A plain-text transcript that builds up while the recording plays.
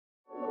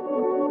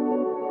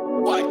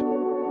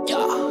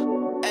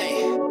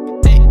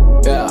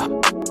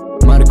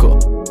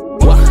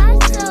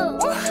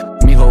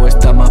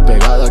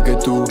guapa que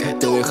tú,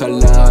 te deja al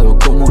lado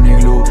como un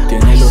iglú.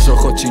 Tiene los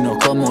ojos chinos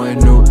como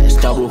Snoop,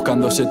 está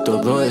buscándose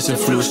todo ese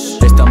flux.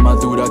 Está más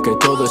dura que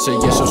todo ese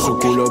yeso, su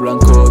culo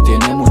blanco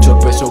tiene mucho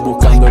peso.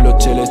 Buscando los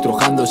cheles,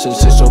 trojándose el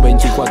seso,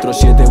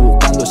 24/7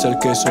 buscándose el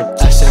queso.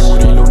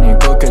 Seguro y lo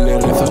único que le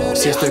rezo,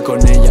 si estoy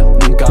con ella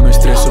nunca me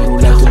estreso.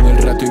 Rula todo el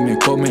rato y me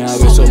come a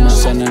besos,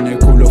 manzana en el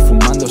culo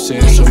fumándose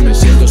eso. Me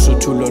siento su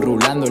chulo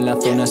rulando en la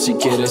zona, si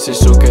quieres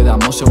eso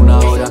quedamos a una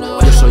hora.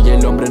 Yo soy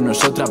el hombre, no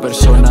es otra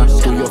persona,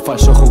 tuyo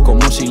falso ojo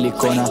como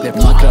silicona.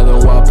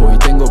 DemacraoGuapo y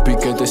tengo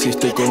piquete, si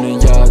estoy con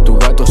ella tu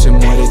gato se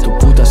muere, tu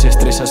puta se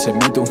estresa, se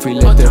mete un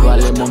filete.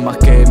 Valemos más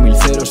que 1000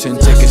 ceros en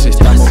cheques,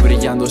 estamos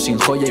brillando sin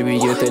joya y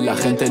billete. La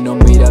gente nos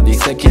mira,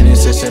 dice quién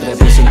es ese,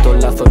 represento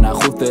en la zona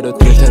Hood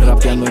 013,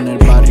 rapeando en el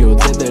barrio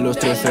desde los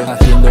 13,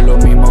 haciendo lo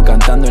mismo,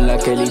 cantando en la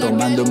Kelly,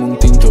 tomándome un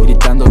tinto,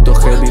 gritando todo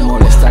heavy,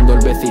 molestando al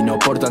vecino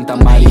por tanta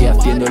mari,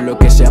 haciendo lo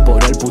que sea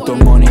por el puto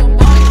money.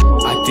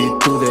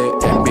 Actitud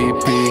de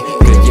MVP,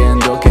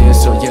 creyendo que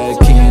soy el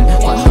king,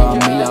 cuando a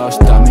mi lado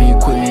está mi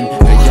queen,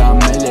 ella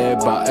me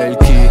eleva el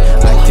ki.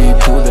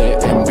 Actitud de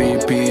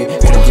MVP,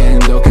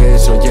 creyendo que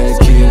soy el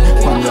king,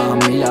 cuando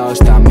a mi lado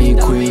está mi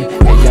queen,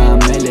 ella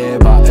me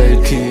eleva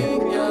el ki.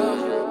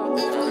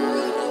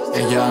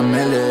 Ella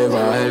me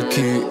eleva el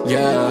ki,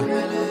 yeah.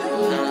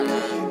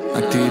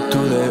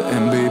 Actitud de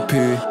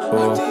MVP,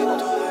 oh,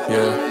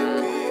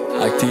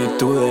 yeah.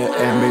 Actitud de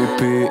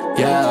MVP,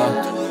 yeah,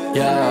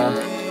 yeah,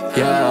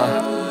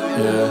 yeah,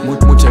 yeah.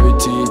 Mucha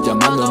bichis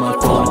llamándome al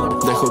phone,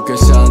 dejo que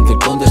salte el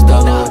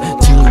contestador.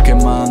 Chingo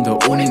quemando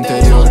un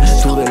interior,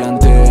 tú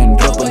delante en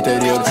ropa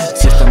interior.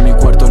 Si está en mi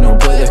cuarto no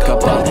puede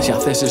escapar, si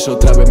haces eso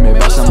otra vez me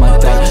vas a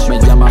matar. Me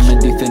llaman, me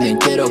dicen y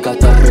quiero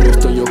catar, pero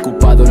estoy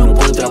ocupado, no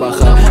puedo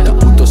trabajar. Los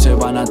puntos se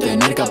van a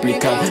tener que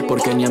aplicar,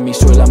 porque ni a mi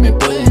suela me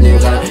pueden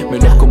llegar. Me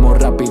los como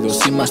rápido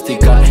sin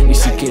masticar, ni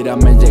siquiera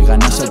me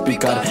llegan a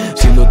salpicar.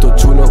 Siendo todo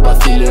chulo,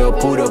 vacileo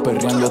puro,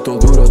 perreando todo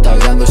duro,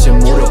 tallando ese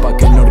muro pa'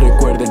 que nos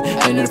recuerden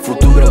en el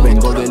futuro.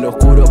 Vengo del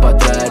oscuro pa'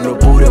 traer lo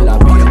puro. La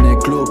vi en el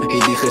club y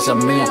dije esa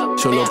es mía,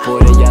 solo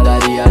por ella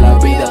daría la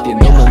vida.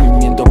 Haciendo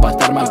movimiento pa'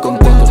 estar mal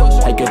contento,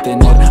 hay que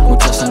tener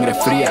mucha sangre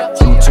fría,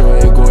 mucho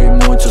ego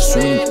y mucho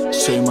swing.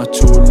 Soy más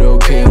chulo